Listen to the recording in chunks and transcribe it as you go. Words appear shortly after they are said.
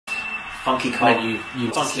Funky Kong. And then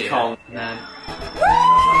you Funky Kong.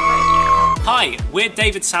 Hi, we're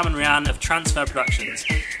David, Sam and Rhiannon of Transfer Productions,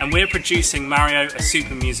 and we're producing Mario, a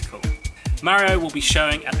Super Musical. Mario will be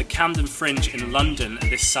showing at the Camden Fringe in London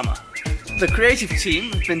this summer. The creative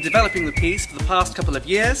team have been developing the piece for the past couple of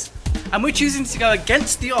years, and we're choosing to go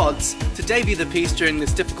against the odds to debut the piece during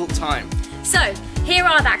this difficult time. So, here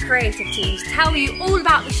are that creative team to tell you all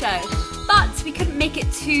about the show, but we couldn't make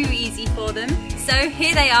it too easy for them. So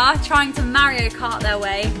here they are, trying to Mario Kart their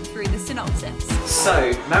way through the synopsis.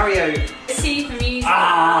 So, Mario... Super Musical.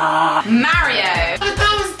 Mario!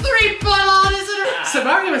 That was 3 ballad, isn't it? So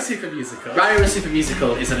Mario, a Super Musical. Mario, a Super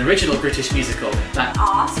Musical is an original British musical that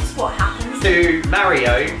Asks what happens to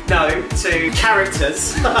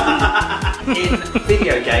characters in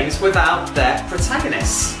video games without their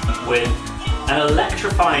protagonists. With an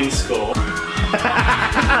electrifying score.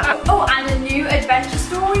 Oh, and a new adventure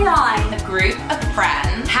storyline. A group of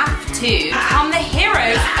friends have to become the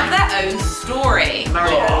heroes of their own story.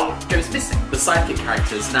 Mario goes missing. The sidekick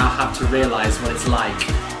characters now have to realise what it's like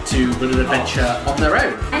to run an adventure on their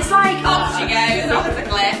own. It's like Off she goes, off the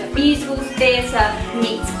cliff. musicals theatre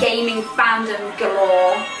meets gaming fandom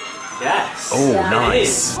galore. Yes. Oh, Yeah.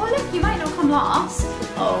 nice. Oh look, you might not come last.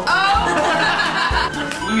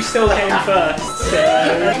 You still came first, so...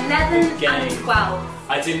 11 Game. and 12.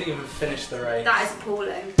 I didn't even finish the race. That is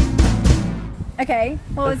appalling. Okay,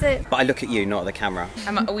 what was it? But I look at you, not at the camera.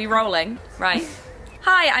 Are we rolling? Right.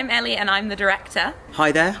 Hi, I'm Ellie and I'm the director.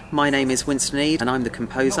 Hi there, my name is Winston Eade and I'm the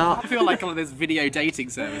composer. I feel like on this video dating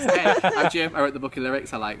service. Hey, I'm Jim, I wrote the book and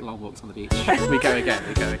lyrics, I like long walks on the beach. We go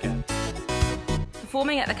again.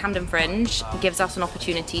 Performing at the Camden Fringe gives us an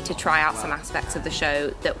opportunity to try out some aspects of the show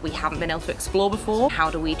that we haven't been able to explore before. How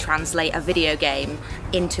do we translate a video game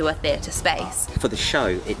into a theatre space? For the show,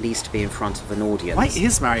 it needs to be in front of an audience. Why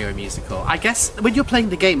is Mario a musical? I guess when you're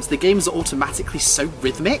playing the games are automatically so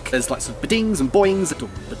rhythmic. There's lots of ba-dings and boings.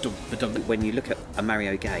 Ba-dum. When you look at a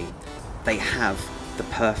Mario game, they have the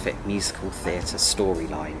perfect musical theatre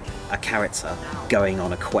storyline. A character going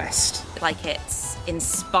on a quest. Like it's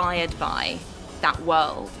inspired by that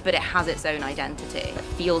world, but it has its own identity. It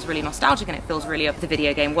feels really nostalgic and it feels really of the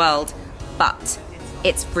video game world, but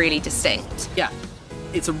it's really distinct. Yeah,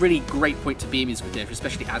 it's a really great point to be a musical theatre,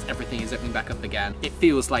 especially as everything is opening back up again. It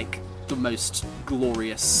feels like the most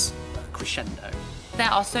glorious crescendo. There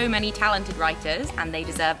are so many talented writers and they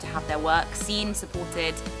deserve to have their work seen,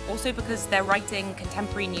 supported, also because they're writing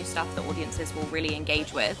contemporary new stuff that audiences will really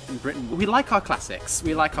engage with. In Britain, we like our classics,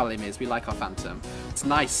 we like our Les Mis, we like our Phantom. It's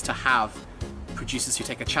nice to have producers who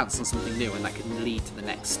take a chance on something new and that can lead to the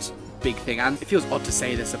next big thing. And it feels odd to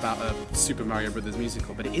say this about a Super Mario Brothers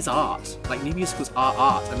musical, but it is art. Like, new musicals are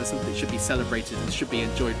art, and there's something that should be celebrated and should be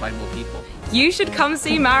enjoyed by more people. You should come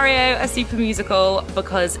see Mario, a Super Musical,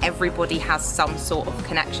 because everybody has some sort of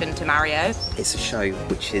connection to Mario. It's a show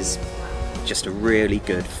which is just a really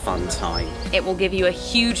good, fun time. It will give you a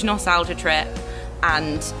huge nostalgia trip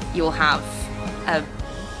and you'll have a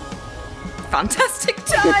fantastic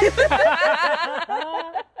time.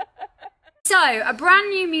 So, a brand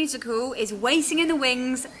new musical is waiting in the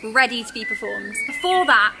wings, ready to be performed. Before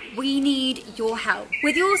that, we need your help.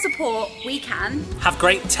 With your support, we can Have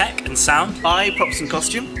great tech and sound. Buy props and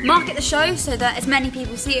costume. market the show so that as many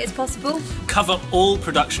people see it as possible. Cover all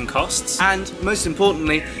production costs. And most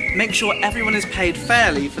importantly, make sure everyone is paid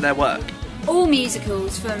fairly for their work. All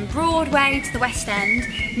musicals, from Broadway to the West End,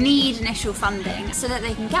 need initial funding so that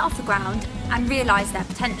they can get off the ground and realise their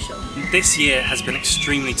potential. This year has been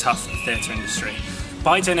extremely tough for the theatre industry.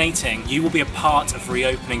 By donating, you will be a part of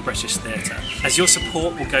reopening British theatre, as your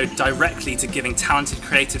support will go directly to giving talented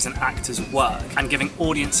creatives and actors work and giving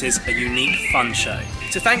audiences a unique, fun show.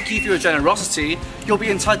 To thank you for your generosity, you'll be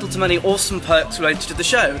entitled to many awesome perks related to the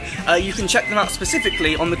show. You can check them out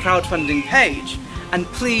specifically on the crowdfunding page. And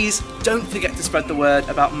please don't forget to spread the word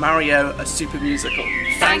about Mario, a Super Musical.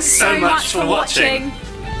 Thanks so much for watching.